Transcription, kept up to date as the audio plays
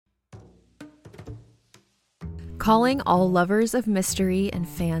Calling all lovers of mystery and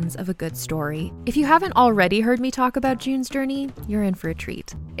fans of a good story. If you haven't already heard me talk about June's Journey, you're in for a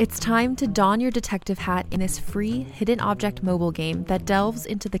treat. It's time to don your detective hat in this free hidden object mobile game that delves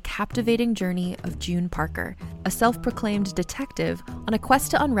into the captivating journey of June Parker, a self-proclaimed detective on a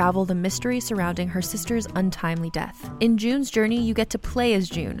quest to unravel the mystery surrounding her sister's untimely death. In June's Journey, you get to play as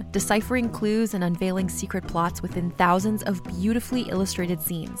June, deciphering clues and unveiling secret plots within thousands of beautifully illustrated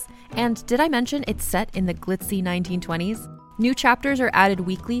scenes. And did I mention it's set in the glitzy 1920s? New chapters are added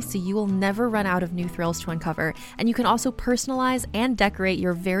weekly, so you will never run out of new thrills to uncover, and you can also personalize and decorate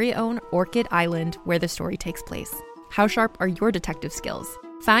your very own Orchid Island where the story takes place. How sharp are your detective skills?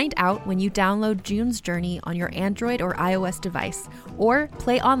 Find out when you download June's Journey on your Android or iOS device, or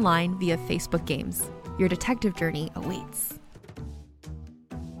play online via Facebook Games. Your detective journey awaits.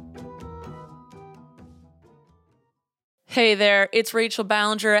 Hey there, it's Rachel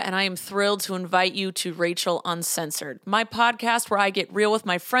Ballinger, and I am thrilled to invite you to Rachel Uncensored, my podcast where I get real with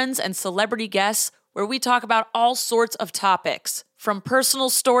my friends and celebrity guests, where we talk about all sorts of topics. From personal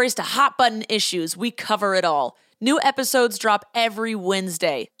stories to hot-button issues, we cover it all. New episodes drop every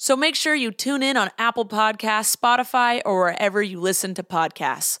Wednesday, so make sure you tune in on Apple Podcasts, Spotify, or wherever you listen to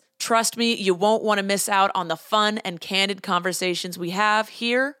podcasts. Trust me, you won't want to miss out on the fun and candid conversations we have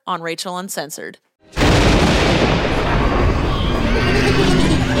here on Rachel Uncensored.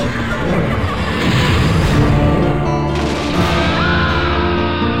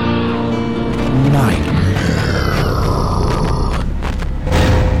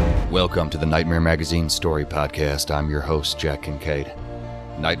 Welcome to the Nightmare Magazine Story Podcast. I'm your host, Jack Kincaid.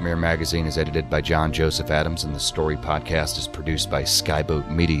 Nightmare Magazine is edited by John Joseph Adams, and the Story Podcast is produced by Skyboat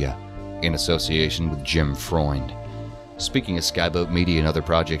Media in association with Jim Freund. Speaking of Skyboat Media and other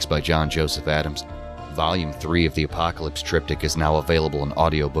projects by John Joseph Adams, Volume 3 of the Apocalypse Triptych is now available in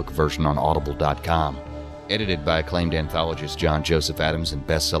audiobook version on audible.com. Edited by acclaimed anthologist John Joseph Adams and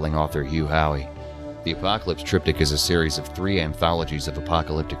best-selling author Hugh Howey. The Apocalypse Triptych is a series of 3 anthologies of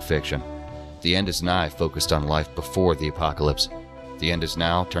apocalyptic fiction. The End Is Nigh focused on life before the apocalypse. The End Is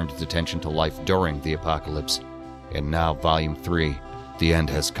Now turned its attention to life during the apocalypse. And now Volume 3, The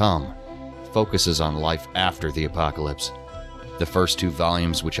End Has Come, focuses on life after the apocalypse. The first 2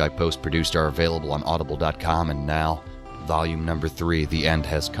 volumes, which I post-produced, are available on audible.com, and now, Volume number 3, The End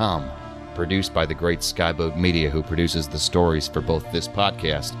Has Come, produced by the great Skyboat Media, who produces the stories for both this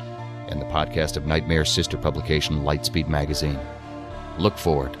podcast and the podcast of Nightmare's sister publication, Lightspeed Magazine. Look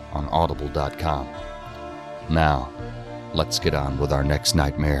for it on audible.com. Now, let's get on with our next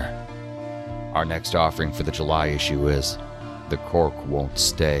nightmare. Our next offering for the July issue is The Cork Won't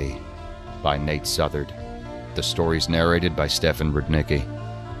Stay by Nate Southard. The story is narrated by Stefan Rudnicki.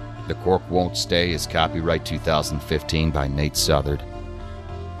 The Cork Won't Stay is copyright 2015 by Nate Southard.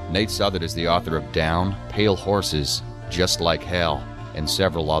 Nate Southard is the author of Down, Pale Horses, Just Like Hell, and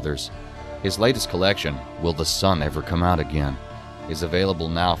several others. His latest collection, Will the Sun Ever Come Out Again?, is available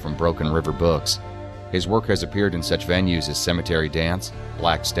now from Broken River Books. His work has appeared in such venues as Cemetery Dance,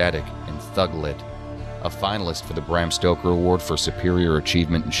 Black Static, and Thuglit. A finalist for the Bram Stoker Award for Superior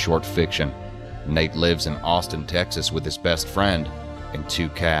Achievement in Short Fiction, Nate lives in Austin, Texas with his best friend and 2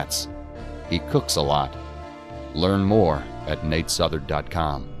 cats. He cooks a lot. Learn more at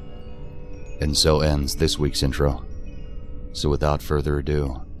natesouthard.com. And so ends this week's intro. So without further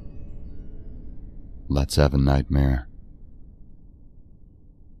ado, let's have a nightmare.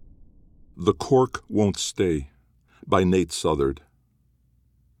 The Cork Won't Stay by Nate Southard.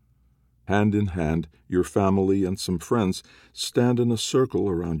 Hand in hand, your family and some friends stand in a circle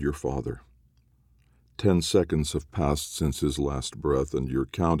around your father. 10 seconds have passed since his last breath, and you're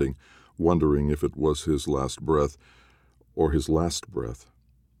counting, wondering if it was his last breath or his last breath.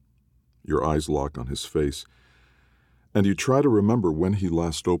 Your eyes lock on his face, and you try to remember when he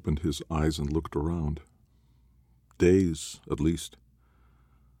last opened his eyes and looked around. Days, at least.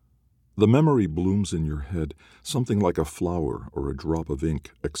 The memory blooms in your head, something like a flower or a drop of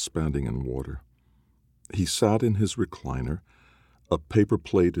ink expanding in water. He sat in his recliner, a paper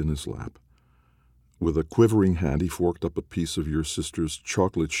plate in his lap. With a quivering hand, he forked up a piece of your sister's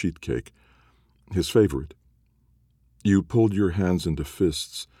chocolate sheet cake, his favorite. You pulled your hands into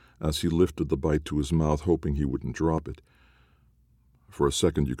fists as he lifted the bite to his mouth, hoping he wouldn't drop it. For a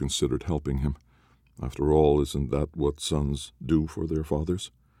second, you considered helping him. After all, isn't that what sons do for their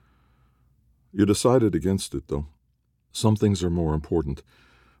fathers? You decided against it, though. Some things are more important,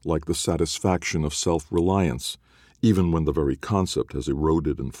 like the satisfaction of self-reliance, even when the very concept has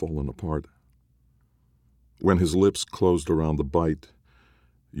eroded and fallen apart. When his lips closed around the bite,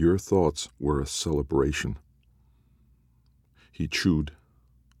 your thoughts were a celebration. He chewed,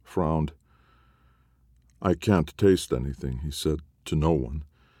 frowned. "I can't taste anything," he said to no one.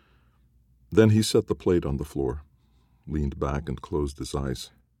 Then he set the plate on the floor, leaned back and closed his eyes.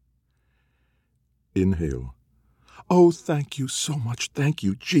 Inhale. "Oh, thank you so much. Thank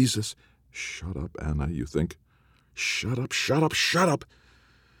you, Jesus." "Shut up, Anna," you think. "Shut up, shut up, shut up."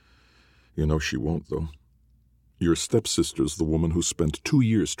 You know she won't, though. Your stepsister's the woman who spent 2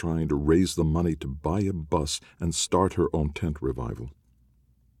 years trying to raise the money to buy a bus and start her own tent revival.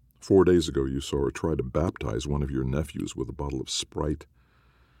 4 days ago you saw her try to baptize one of your nephews with a bottle of Sprite.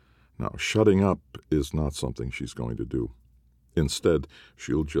 Now, shutting up is not something she's going to do. Instead,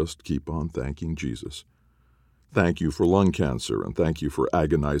 she'll just keep on thanking Jesus. Thank you for lung cancer, and thank you for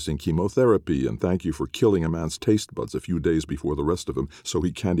agonizing chemotherapy, and thank you for killing a man's taste buds a few days before the rest of him so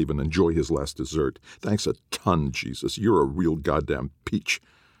he can't even enjoy his last dessert. Thanks a ton, Jesus. You're a real goddamn peach.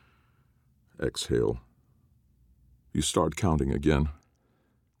 Exhale. You start counting again,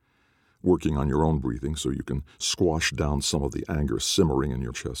 working on your own breathing so you can squash down some of the anger simmering in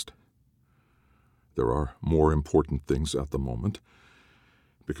your chest. There are more important things at the moment,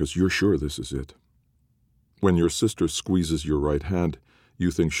 because you're sure this is it. When your sister squeezes your right hand, you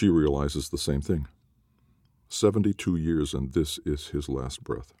think she realizes the same thing. 72 years, and this is his last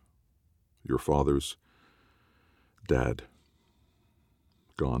breath. Your father's dad.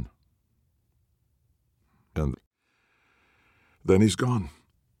 Gone. And then he's gone.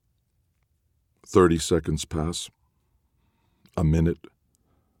 30 seconds pass. A minute.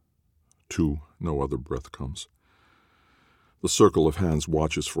 2, no other breath comes. The circle of hands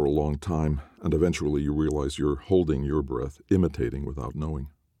watches for a long time, and eventually you realize you're holding your breath, imitating without knowing.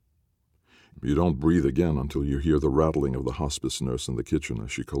 You don't breathe again until you hear the rattling of the hospice nurse in the kitchen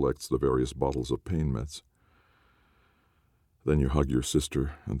as she collects the various bottles of pain meds. Then you hug your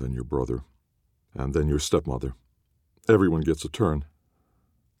sister, and then your brother, and then your stepmother. Everyone gets a turn.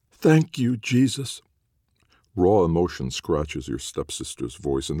 "Thank you, Jesus." Raw emotion scratches your stepsister's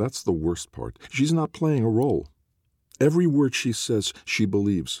voice, and that's the worst part. She's not playing a role. Every word she says, she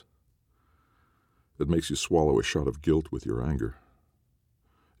believes. It makes you swallow a shot of guilt with your anger.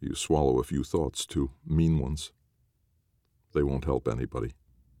 You swallow a few thoughts, too, mean ones. They won't help anybody.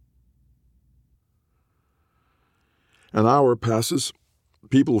 An hour passes.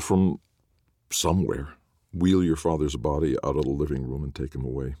 People from somewhere wheel your father's body out of the living room and take him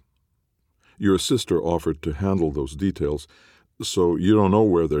away. Your sister offered to handle those details, so you don't know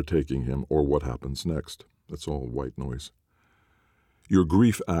where they're taking him or what happens next. It's all white noise. Your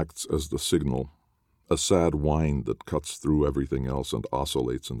grief acts as the signal, a sad whine that cuts through everything else and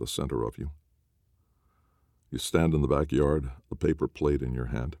oscillates in the center of you. You stand in the backyard, a paper plate in your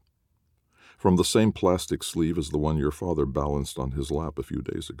hand. From the same plastic sleeve as the one your father balanced on his lap a few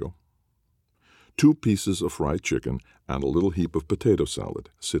days ago. 2 pieces of fried chicken and a little heap of potato salad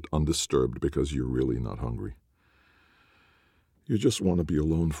sit undisturbed because you're really not hungry. You just want to be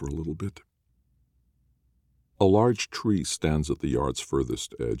alone for a little bit. A large tree stands at the yard's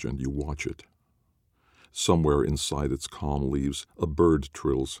furthest edge, and you watch it. Somewhere inside its calm leaves, a bird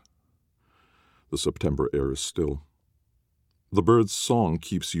trills. The September air is still. The bird's song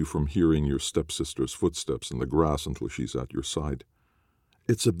keeps you from hearing your stepsister's footsteps in the grass until she's at your side.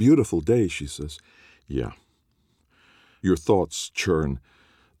 "It's a beautiful day," she says. "Yeah." Your thoughts churn,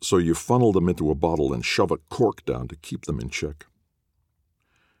 so you funnel them into a bottle and shove a cork down to keep them in check.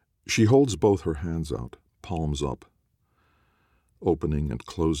 She holds both her hands out, palms up. Opening and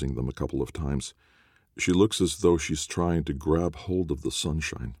closing them a couple of times, she looks as though she's trying to grab hold of the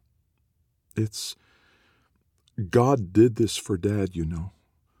sunshine. God did this for Dad, you know.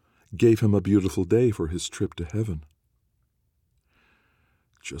 Gave him a beautiful day for his trip to heaven.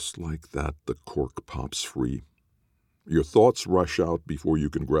 Just like that, the cork pops free. Your thoughts rush out before you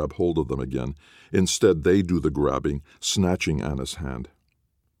can grab hold of them again. Instead, they do the grabbing, snatching Anna's hand.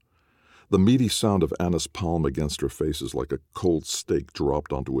 The meaty sound of Anna's palm against her face is like a cold steak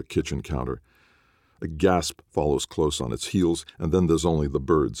dropped onto a kitchen counter. A gasp follows close on its heels, and then there's only the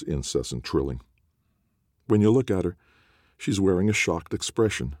bird's incessant trilling. When you look at her, she's wearing a shocked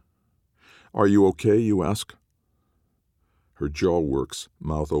expression. "Are you okay?" you ask. Her jaw works,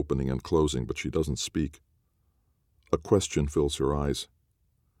 mouth opening and closing, but she doesn't speak. A question fills her eyes.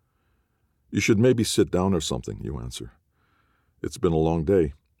 "You should maybe sit down or something," you answer. "It's been a long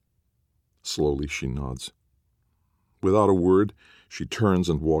day." Slowly she nods. Without a word, she turns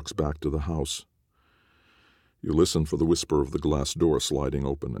and walks back to the house. You listen for the whisper of the glass door sliding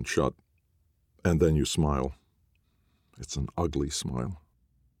open and shut, and then you smile. It's an ugly smile.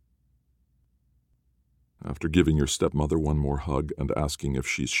 After giving your stepmother one more hug and asking if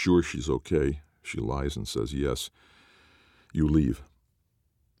she's sure she's okay, she lies and says yes. You leave.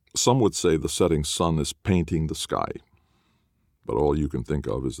 Some would say the setting sun is painting the sky, but all you can think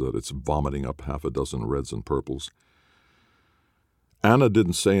of is that it's vomiting up half a dozen reds and purples. Anna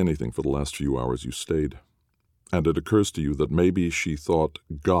didn't say anything for the last few hours you stayed, and it occurs to you that maybe she thought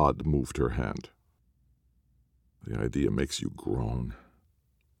God moved her hand. The idea makes you groan.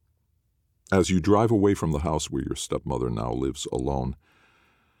 As you drive away from the house where your stepmother now lives alone,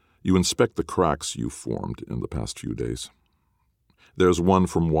 you inspect the cracks you've formed in the past few days. There's one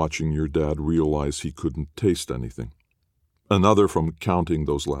from watching your dad realize he couldn't taste anything. Another from counting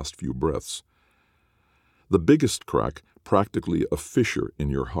those last few breaths. The biggest crack, practically a fissure in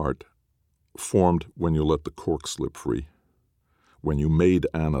your heart, formed when you let the cork slip free, when you made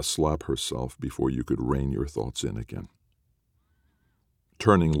Anna slap herself before you could rein your thoughts in again.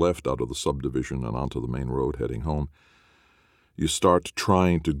 Turning left out of the subdivision and onto the main road heading home, you start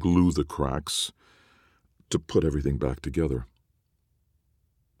trying to glue the cracks to put everything back together.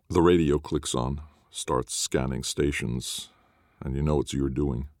 The radio clicks on, starts scanning stations, and you know it's your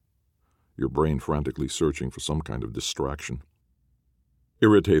doing. Your brain frantically searching for some kind of distraction.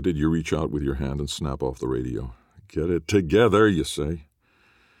 Irritated, you reach out with your hand and snap off the radio. Get it together, you say.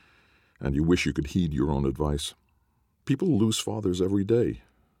 And you wish you could heed your own advice. People lose fathers every day.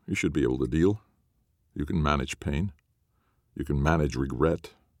 You should be able to deal. You can manage pain. You can manage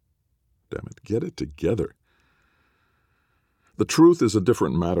regret. Damn it, get it together. The truth is a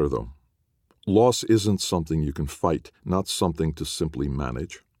different matter, though. Loss isn't something you can fight, not something to simply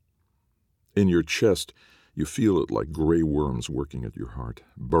manage. In your chest, you feel it like gray worms working at your heart,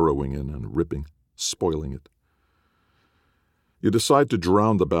 burrowing in and ripping, spoiling it. You decide to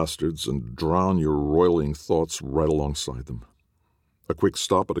drown the bastards and drown your roiling thoughts right alongside them. A quick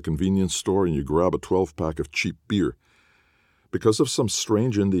stop at a convenience store and you grab a 12-pack of cheap beer. Because of some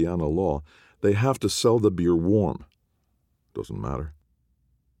strange Indiana law, they have to sell the beer warm. Doesn't matter.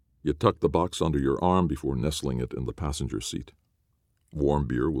 You tuck the box under your arm before nestling it in the passenger seat. Warm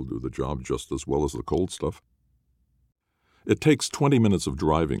beer will do the job just as well as the cold stuff. It takes 20 minutes of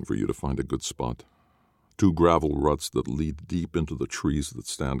driving for you to find a good spot. 2 gravel ruts that lead deep into the trees that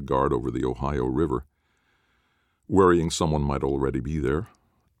stand guard over the Ohio River. Worrying someone might already be there.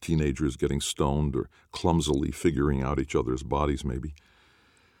 Teenagers getting stoned or clumsily figuring out each other's bodies maybe.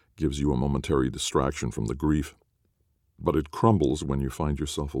 Gives you a momentary distraction from the grief. But it crumbles when you find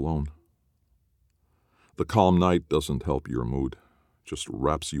yourself alone. The calm night doesn't help your mood. Just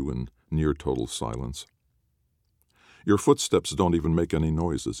wraps you in near-total silence. Your footsteps don't even make any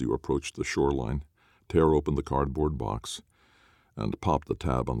noise as you approach the shoreline, tear open the cardboard box, and pop the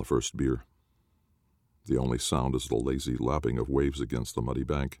tab on the first beer. The only sound is the lazy lapping of waves against the muddy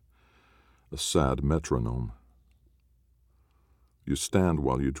bank, a sad metronome. You stand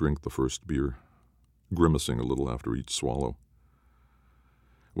while you drink the first beer, grimacing a little after each swallow.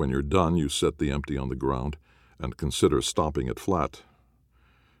 When you're done, you set the empty on the ground and consider stopping it flat.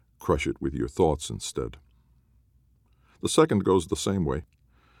 Crush it with your thoughts instead. The second goes the same way,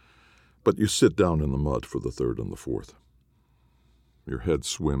 but you sit down in the mud for the third and the fourth. Your head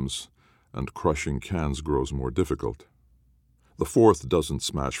swims, and crushing cans grows more difficult. The fourth doesn't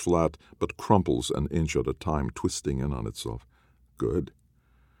smash flat, but crumples an inch at a time, twisting in on itself. Good.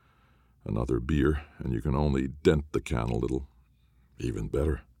 Another beer, and you can only dent the can a little. Even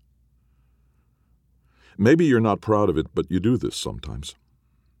better. Maybe you're not proud of it, but you do this sometimes.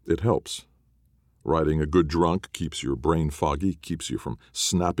 It helps. Riding a good drunk keeps your brain foggy, keeps you from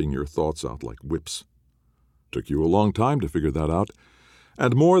snapping your thoughts out like whips. Took you a long time to figure that out,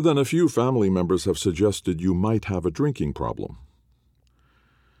 and more than a few family members have suggested you might have a drinking problem.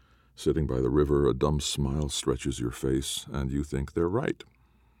 Sitting by the river, a dumb smile stretches your face, and you think they're right.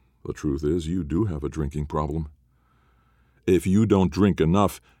 The truth is, you do have a drinking problem. If you don't drink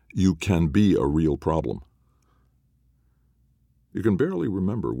enough, you can be a real problem. You can barely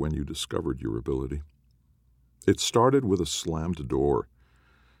remember when you discovered your ability. It started with a slammed door,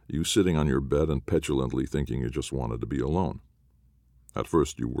 you sitting on your bed and petulantly thinking you just wanted to be alone. At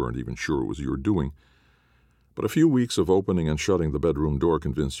first you weren't even sure it was your doing, but a few weeks of opening and shutting the bedroom door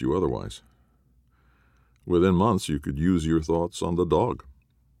convinced you otherwise. Within months you could use your thoughts on the dog,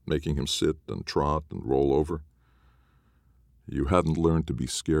 making him sit and trot and roll over. You hadn't learned to be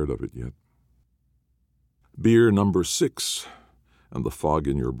scared of it yet. Beer number 6, and the fog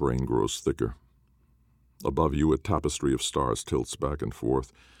in your brain grows thicker. Above you, a tapestry of stars tilts back and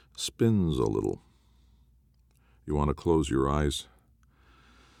forth, spins a little. You want to close your eyes,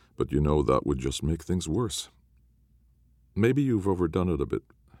 but you know that would just make things worse. Maybe you've overdone it a bit.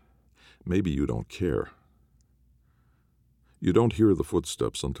 Maybe you don't care. You don't hear the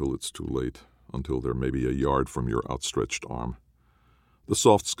footsteps until it's too late, until they're maybe a yard from your outstretched arm. The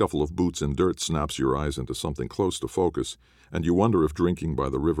soft scuffle of boots in dirt snaps your eyes into something close to focus, and you wonder if drinking by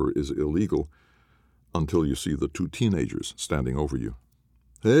the river is illegal until you see the two teenagers standing over you.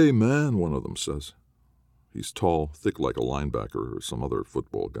 "Hey, man," one of them says. He's tall, thick like a linebacker or some other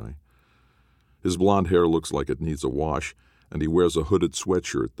football guy. His blond hair looks like it needs a wash, and he wears a hooded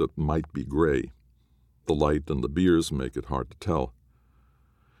sweatshirt that might be gray. The light and the beers make it hard to tell.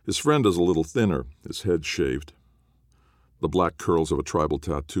 His friend is a little thinner, his head shaved. The black curls of a tribal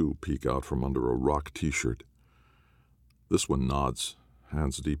tattoo peek out from under a rock t-shirt. This one nods,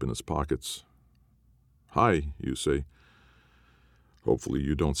 hands deep in his pockets. "Hi," you say. Hopefully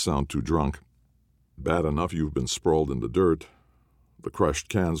you don't sound too drunk. Bad enough you've been sprawled in the dirt. The crushed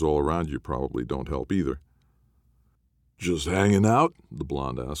cans all around you probably don't help either. "Just hanging out?" the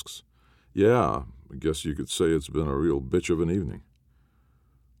blonde asks. "Yeah, I guess you could say it's been a real bitch of an evening."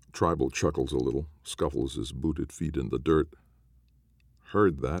 Tribal chuckles a little, scuffles his booted feet in the dirt.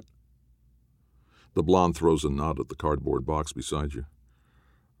 "Heard that." The blonde throws a nod at the cardboard box beside you.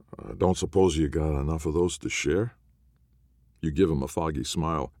 "Don't suppose you got enough of those to share?" You give him a foggy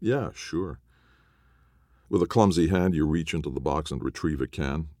smile. "Yeah, sure." With a clumsy hand, you reach into the box and retrieve a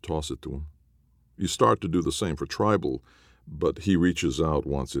can, toss it to him. You start to do the same for Tribal, but he reaches out,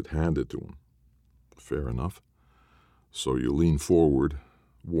 wants it handed to him. Fair enough. So you lean forward,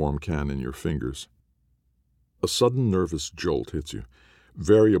 warm can in your fingers. A sudden nervous jolt hits you,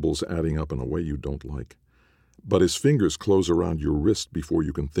 variables adding up in a way you don't like. But his fingers close around your wrist before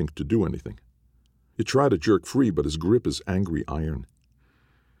you can think to do anything. You try to jerk free, but his grip is angry iron.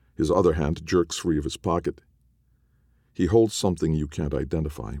 His other hand jerks free of his pocket. He holds something you can't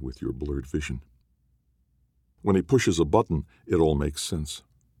identify with your blurred vision. When he pushes a button, it all makes sense.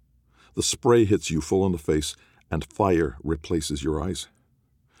 The spray hits you full in the face, and fire replaces your eyes.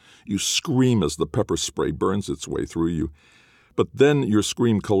 You scream as the pepper spray burns its way through you, but then your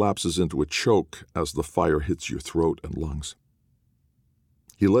scream collapses into a choke as the fire hits your throat and lungs.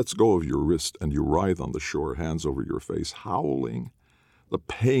 He lets go of your wrist, and you writhe on the shore, hands over your face, howling. The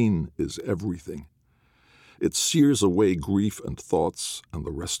pain is everything. It sears away grief and thoughts and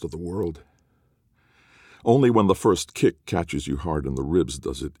the rest of the world. Only when the first kick catches you hard in the ribs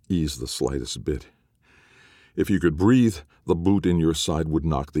does it ease the slightest bit. If you could breathe, the boot in your side would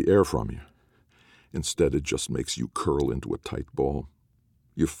knock the air from you. Instead, it just makes you curl into a tight ball.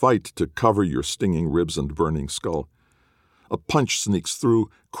 You fight to cover your stinging ribs and burning skull. A punch sneaks through,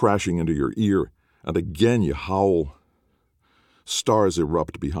 crashing into your ear, and again you howl. Stars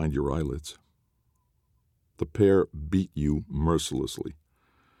erupt behind your eyelids. The pair beat you mercilessly.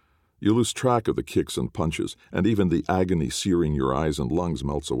 You lose track of the kicks and punches, and even the agony searing your eyes and lungs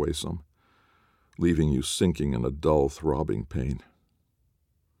melts away some, leaving you sinking in a dull, throbbing pain.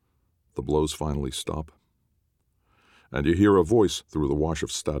 The blows finally stop, and you hear a voice through the wash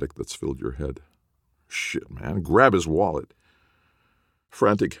of static that's filled your head. "Shit, man, grab his wallet."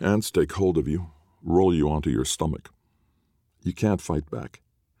 Frantic hands take hold of you, roll you onto your stomach. You can't fight back.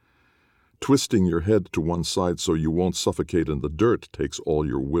 Twisting your head to one side so you won't suffocate in the dirt takes all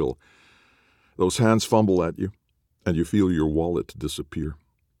your will. Those hands fumble at you, and you feel your wallet disappear.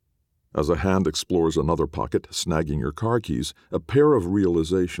 As a hand explores another pocket, snagging your car keys, a pair of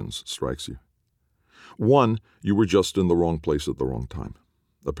realizations strikes you. One, you were just in the wrong place at the wrong time.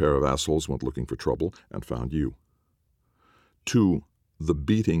 A pair of assholes went looking for trouble and found you. Two, the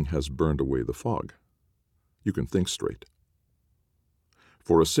beating has burned away the fog. You can think straight.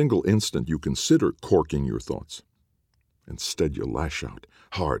 For a single instant, you consider corking your thoughts. Instead, you lash out,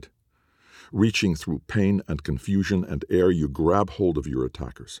 hard. Reaching through pain and confusion and air, you grab hold of your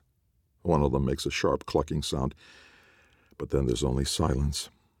attackers. One of them makes a sharp clucking sound, but then there's only silence,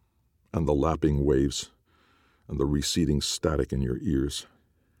 and the lapping waves, and the receding static in your ears.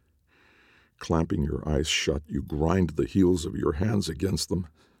 Clamping your eyes shut, you grind the heels of your hands against them.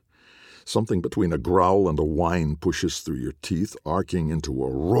 Something between a growl and a whine pushes through your teeth, arcing into a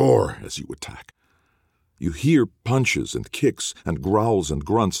roar as you attack. You hear punches and kicks and growls and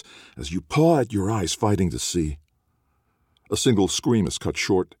grunts as you paw at your eyes, fighting to see. A single scream is cut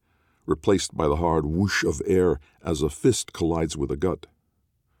short, replaced by the hard whoosh of air as a fist collides with a gut.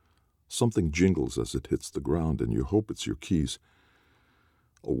 Something jingles as it hits the ground, and you hope it's your keys.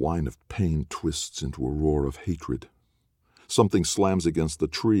 A whine of pain twists into a roar of hatred. Something slams against the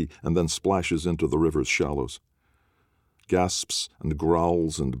tree and then splashes into the river's shallows. Gasps and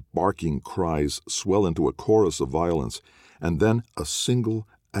growls and barking cries swell into a chorus of violence, and then a single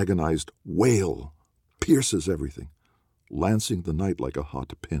agonized wail pierces everything, lancing the night like a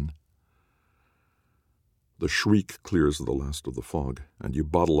hot pin. The shriek clears the last of the fog, and you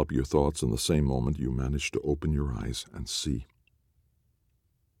bottle up your thoughts in the same moment you manage to open your eyes and see.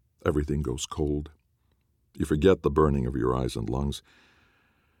 Everything goes cold. You forget the burning of your eyes and lungs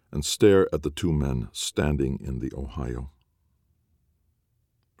and stare at the two men standing in the Ohio.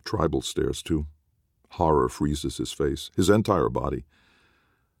 Tribal stares too. Horror freezes his face, his entire body.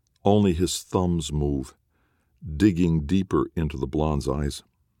 Only his thumbs move, digging deeper into the blonde's eyes.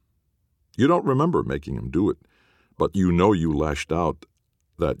 You don't remember making him do it, but you know you lashed out,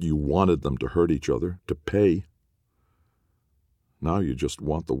 that you wanted them to hurt each other, to pay. Now you just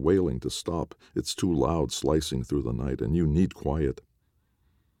want the wailing to stop. It's too loud, slicing through the night, and you need quiet.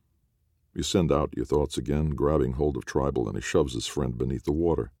 You send out your thoughts again, grabbing hold of Tribal, and he shoves his friend beneath the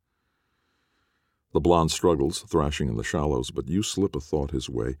water. The blonde struggles, thrashing in the shallows, but you slip a thought his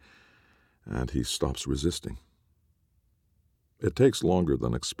way, and he stops resisting. It takes longer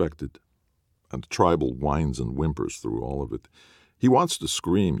than expected, and Tribal whines and whimpers through all of it. He wants to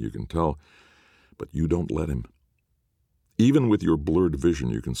scream, you can tell, but you don't let him. Even with your blurred vision,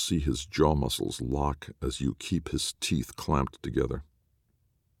 you can see his jaw muscles lock as you keep his teeth clamped together.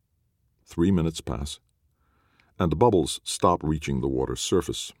 3 minutes pass, and the bubbles stop reaching the water's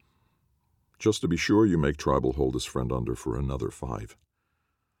surface. Just to be sure, you make Tribal hold his friend under for another 5.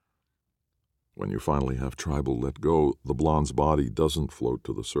 When you finally have Tribal let go, the blonde's body doesn't float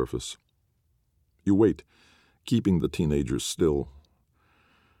to the surface. You wait, keeping the teenagers still,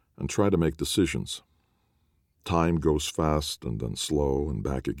 and try to make decisions. Time goes fast and then slow and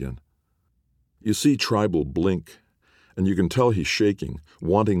back again. You see Tribal blink, and you can tell he's shaking,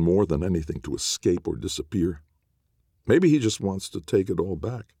 wanting more than anything to escape or disappear. Maybe he just wants to take it all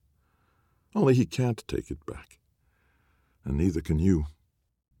back. Only he can't take it back. And neither can you.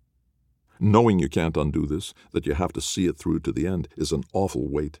 Knowing you can't undo this, that you have to see it through to the end, is an awful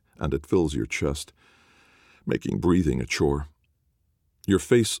weight, and it fills your chest, making breathing a chore. Your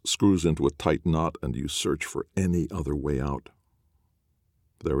face screws into a tight knot, and you search for any other way out.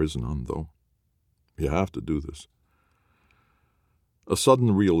 There is none, though. You have to do this. A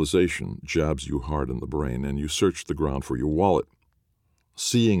sudden realization jabs you hard in the brain, and you search the ground for your wallet.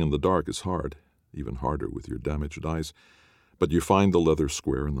 Seeing in the dark is hard, even harder with your damaged eyes, but you find the leather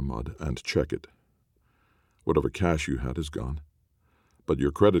square in the mud and check it. Whatever cash you had is gone, but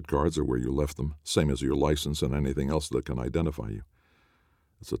your credit cards are where you left them, same as your license and anything else that can identify you.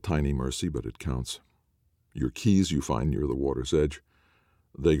 It's a tiny mercy, but it counts. Your keys you find near the water's edge.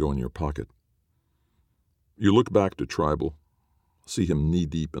 They go in your pocket. You look back to Tribal, see him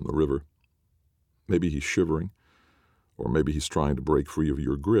knee-deep in the river. Maybe he's shivering, or maybe he's trying to break free of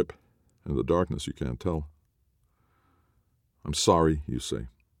your grip. In the darkness, you can't tell. "I'm sorry," you say.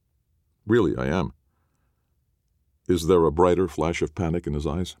 "Really, I am." Is there a brighter flash of panic in his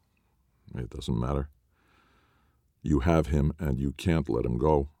eyes? It doesn't matter. You have him, and you can't let him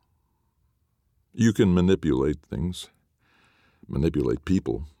go. You can manipulate things, manipulate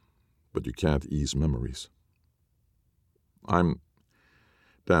people, but you can't ease memories.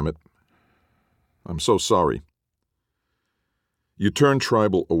 Damn it, I'm so sorry. You turn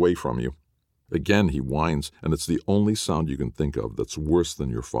Tribal away from you. Again he whines, and it's the only sound you can think of that's worse than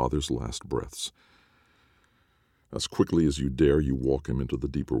your father's last breaths. As quickly as you dare, you walk him into the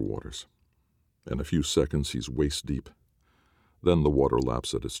deeper waters. In a few seconds, he's waist-deep. Then the water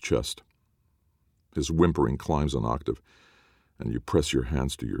laps at his chest. His whimpering climbs an octave, and you press your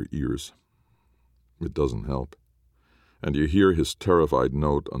hands to your ears. It doesn't help, and you hear his terrified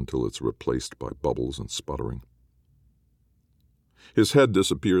note until it's replaced by bubbles and sputtering. His head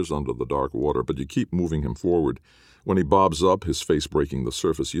disappears under the dark water, but you keep moving him forward. When he bobs up, his face breaking the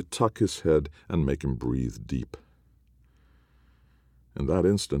surface, you tuck his head and make him breathe deep. In that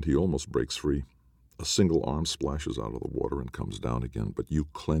instant, he almost breaks free. A single arm splashes out of the water and comes down again, but you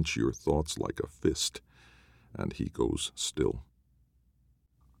clench your thoughts like a fist, and he goes still.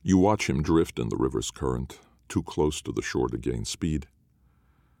 You watch him drift in the river's current, too close to the shore to gain speed.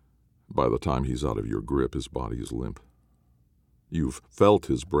 By the time he's out of your grip, his body is limp. You've felt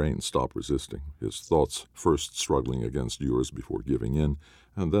his brain stop resisting, his thoughts first struggling against yours before giving in,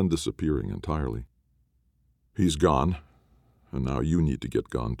 and then disappearing entirely. He's gone, and now you need to get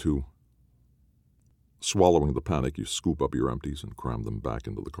gone too. Swallowing the panic, you scoop up your empties and cram them back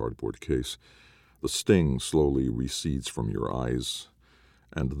into the cardboard case. The sting slowly recedes from your eyes,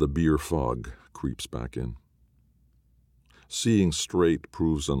 and the beer fog creeps back in. Seeing straight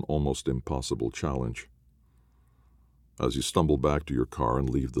proves an almost impossible challenge. As you stumble back to your car and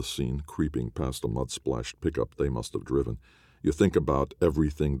leave the scene, creeping past a mud-splashed pickup they must have driven, you think about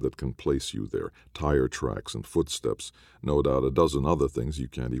everything that can place you there, tire tracks and footsteps, no doubt a dozen other things you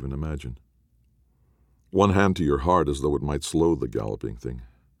can't even imagine. One hand to your heart as though it might slow the galloping thing.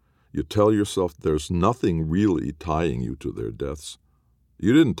 You tell yourself there's nothing really tying you to their deaths.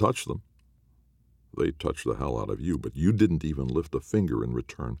 You didn't touch them. They touched the hell out of you, but you didn't even lift a finger in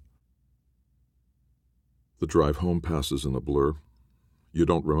return. The drive home passes in a blur. You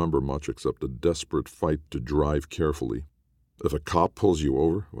don't remember much except a desperate fight to drive carefully. If a cop pulls you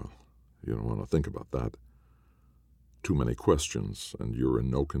over, well, you don't want to think about that. Too many questions, and you're in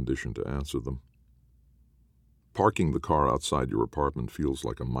no condition to answer them. Parking the car outside your apartment feels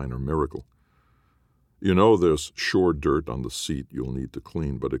like a minor miracle. You know there's sure dirt on the seat you'll need to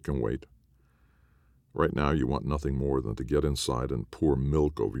clean, but it can wait. Right now you want nothing more than to get inside and pour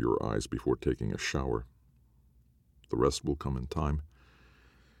milk over your eyes before taking a shower. The rest will come in time,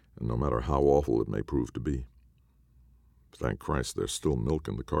 and no matter how awful it may prove to be. Thank Christ there's still milk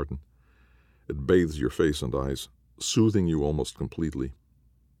in the carton. It bathes your face and eyes, soothing you almost completely.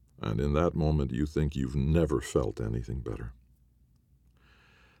 And in that moment you think you've never felt anything better.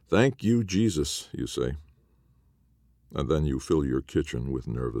 Thank you, Jesus, you say. And then you fill your kitchen with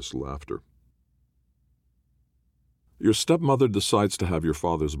nervous laughter. Your stepmother decides to have your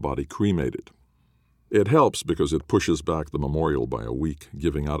father's body cremated. It helps because it pushes back the memorial by a week,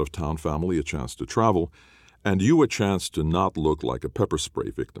 giving out-of-town family a chance to travel, and you a chance to not look like a pepper spray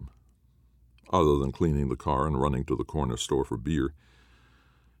victim. Other than cleaning the car and running to the corner store for beer,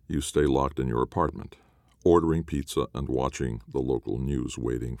 you stay locked in your apartment, ordering pizza and watching the local news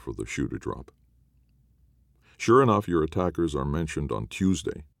waiting for the shoe to drop. Sure enough, your attackers are mentioned on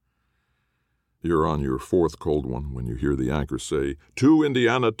Tuesday. You're on your fourth cold one when you hear the anchor say, 2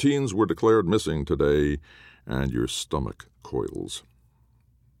 Indiana teens were declared missing today, and your stomach coils.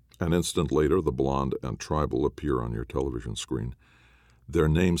 An instant later, the blonde and tribal appear on your television screen, their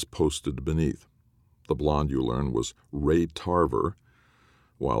names posted beneath. The blonde, you learn, was Ray Tarver,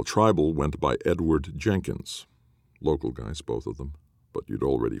 while tribal went by Edward Jenkins. Local guys, both of them, but you'd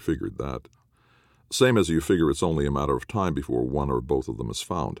already figured that. Same as you figure it's only a matter of time before one or both of them is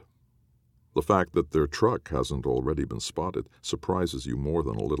found. The fact that their truck hasn't already been spotted surprises you more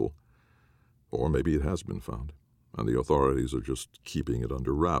than a little. Or maybe it has been found, and the authorities are just keeping it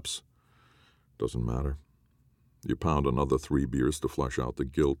under wraps. Doesn't matter. You pound another 3 beers to flesh out the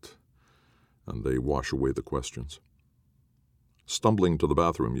guilt, and they wash away the questions. Stumbling to the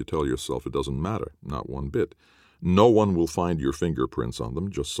bathroom, you tell yourself it doesn't matter, not one bit. No one will find your fingerprints on them,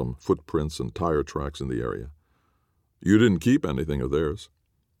 just some footprints and tire tracks in the area. You didn't keep anything of theirs.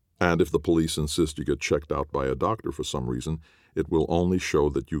 And if the police insist you get checked out by a doctor for some reason, it will only show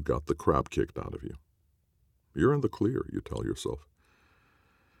that you got the crap kicked out of you. You're in the clear, you tell yourself.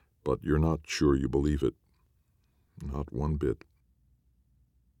 But you're not sure you believe it. Not one bit.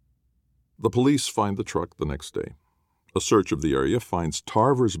 The police find the truck the next day. A search of the area finds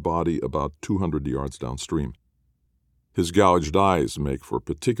Tarver's body about 200 yards downstream. His gouged eyes make for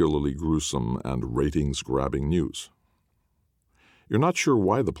particularly gruesome and ratings-grabbing news. You're not sure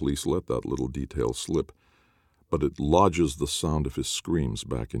why the police let that little detail slip, but it lodges the sound of his screams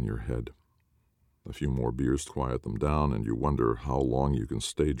back in your head. A few more beers quiet them down, and you wonder how long you can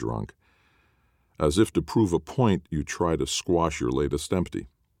stay drunk. As if to prove a point, you try to squash your latest empty.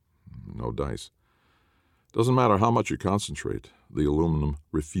 No dice. Doesn't matter how much you concentrate, the aluminum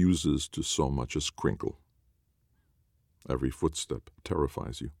refuses to so much as crinkle. Every footstep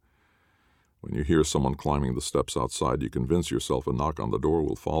terrifies you. When you hear someone climbing the steps outside, you convince yourself a knock on the door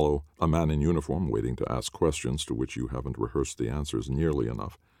will follow, a man in uniform waiting to ask questions to which you haven't rehearsed the answers nearly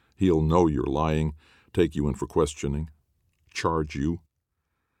enough. He'll know you're lying, take you in for questioning, charge you.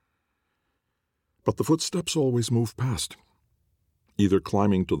 But the footsteps always move past, either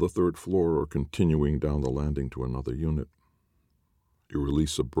climbing to the 3rd floor or continuing down the landing to another unit. You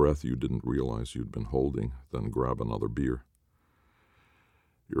release a breath you didn't realize you'd been holding, then grab another beer.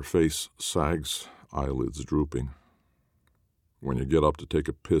 Your face sags, eyelids drooping. When you get up to take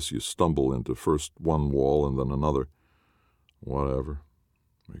a piss, you stumble into first one wall and then another. Whatever.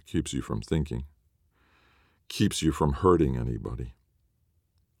 It keeps you from thinking. Keeps you from hurting anybody.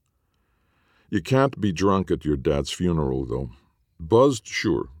 You can't be drunk at your dad's funeral, though. Buzzed,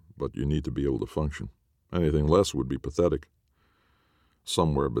 sure, but you need to be able to function. Anything less would be pathetic.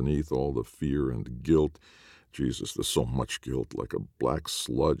 Somewhere beneath all the fear and guilt, Jesus, there's so much guilt, like a black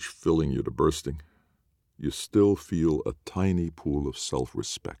sludge filling you to bursting. You still feel a tiny pool of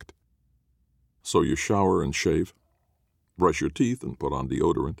self-respect. So you shower and shave, brush your teeth and put on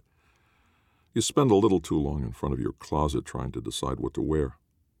deodorant. You spend a little too long in front of your closet trying to decide what to wear.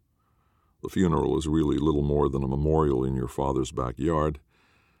 The funeral is really little more than a memorial in your father's backyard,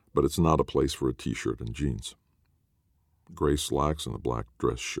 but it's not a place for a t-shirt and jeans. Gray slacks and a black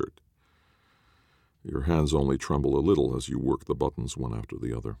dress shirt. Your hands only tremble a little as you work the buttons one after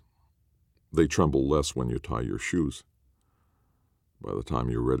the other. They tremble less when you tie your shoes. By the time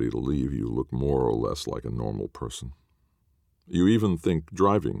you're ready to leave, you look more or less like a normal person. You even think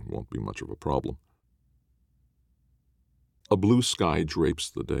driving won't be much of a problem. A blue sky drapes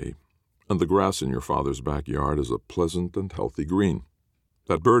the day, and the grass in your father's backyard is a pleasant and healthy green.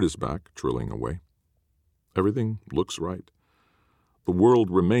 That bird is back, trilling away. Everything looks right. The world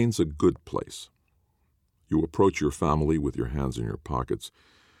remains a good place. You approach your family with your hands in your pockets,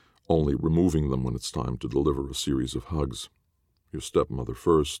 only removing them when it's time to deliver a series of hugs. Your stepmother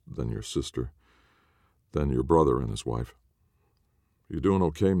first, then your sister, then your brother and his wife. "You doing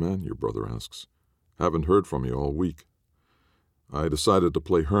okay, man?" your brother asks. "Haven't heard from you all week." "I decided to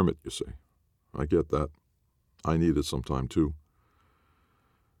play hermit," you say. "I get that. I needed some time too."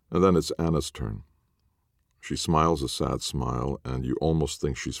 And then it's Anna's turn. She smiles a sad smile, and you almost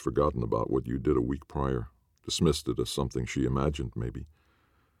think she's forgotten about what you did a week prior, dismissed it as something she imagined, maybe.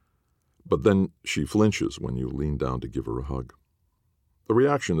 But then she flinches when you lean down to give her a hug. The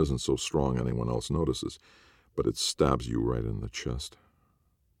reaction isn't so strong anyone else notices, but it stabs you right in the chest.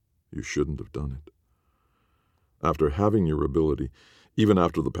 You shouldn't have done it. After having your ability, even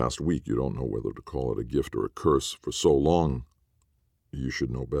after the past week, you don't know whether to call it a gift or a curse. For so long, you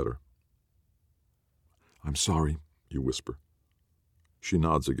should know better. "I'm sorry," you whisper. She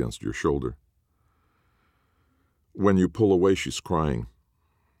nods against your shoulder. When you pull away, she's crying.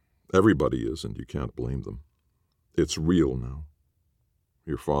 Everybody is, and you can't blame them. It's real now.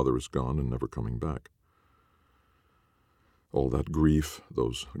 Your father is gone and never coming back. All that grief,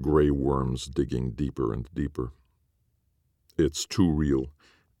 those gray worms digging deeper and deeper. It's too real,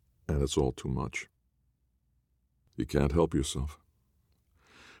 and it's all too much. You can't help yourself.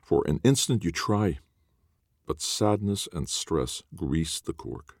 For an instant you try, but sadness and stress grease the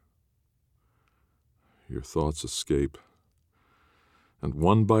cork. Your thoughts escape, and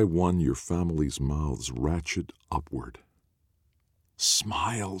one by one your family's mouths ratchet upward.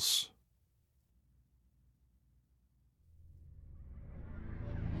 Smiles.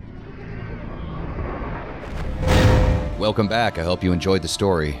 Welcome back. I hope you enjoyed the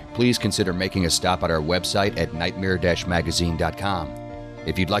story. Please consider making a stop at our website at nightmare-magazine.com.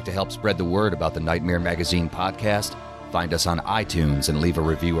 If you'd like to help spread the word about the Nightmare Magazine podcast, find us on iTunes and leave a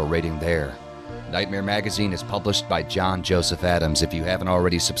review or rating there. Nightmare Magazine is published by John Joseph Adams. If you haven't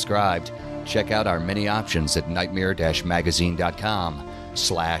already subscribed, check out our many options at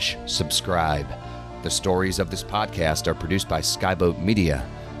nightmare-magazine.com/subscribe. The stories of this podcast are produced by Skyboat Media,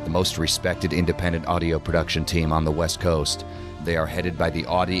 the most respected independent audio production team on the West Coast. They are headed by the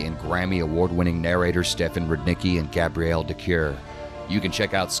Audie and Grammy award-winning narrators Stefan Rudnicki and Gabrielle DeCure. You can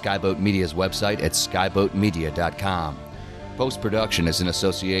check out Skyboat Media's website at skyboatmedia.com. Post-production is in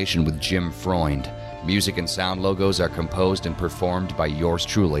association with Jim Freund. Music and sound logos are composed and performed by yours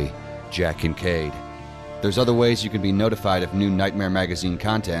truly, Jack Kincaid. There's other ways you can be notified of new Nightmare Magazine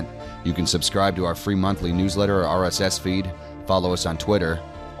content. You can subscribe to our free monthly newsletter or RSS feed, follow us on Twitter,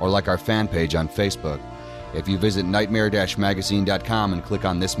 or like our fan page on Facebook. If you visit nightmare-magazine.com and click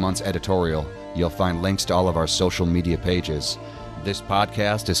on this month's editorial, you'll find links to all of our social media pages. This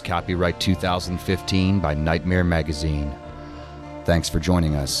podcast is copyright 2015 by Nightmare Magazine. Thanks for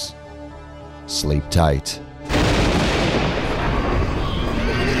joining us. Sleep tight.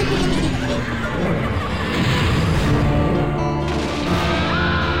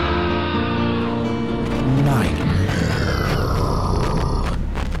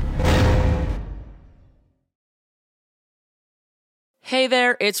 Hey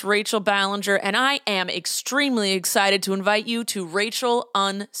there, it's Rachel Ballinger, and I am extremely excited to invite you to Rachel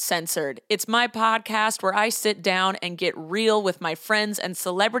Uncensored. It's my podcast where I sit down and get real with my friends and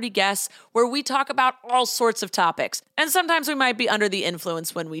celebrity guests, where we talk about all sorts of topics. And sometimes we might be under the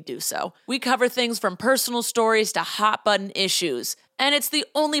influence when we do so. We cover things from personal stories to hot-button issues. And it's the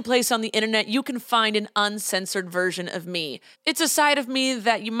only place on the internet you can find an uncensored version of me. It's a side of me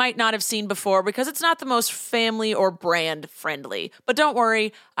that you might not have seen before because it's not the most family or brand friendly. But don't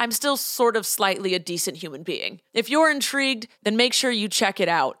worry, I'm still sort of slightly a decent human being. If you're intrigued, then make sure you check it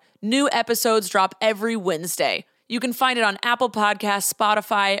out. New episodes drop every Wednesday. You can find it on Apple Podcasts,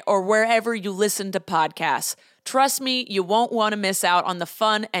 Spotify, or wherever you listen to podcasts. Trust me, you won't want to miss out on the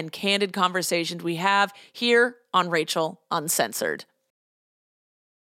fun and candid conversations we have here on Rachel Uncensored.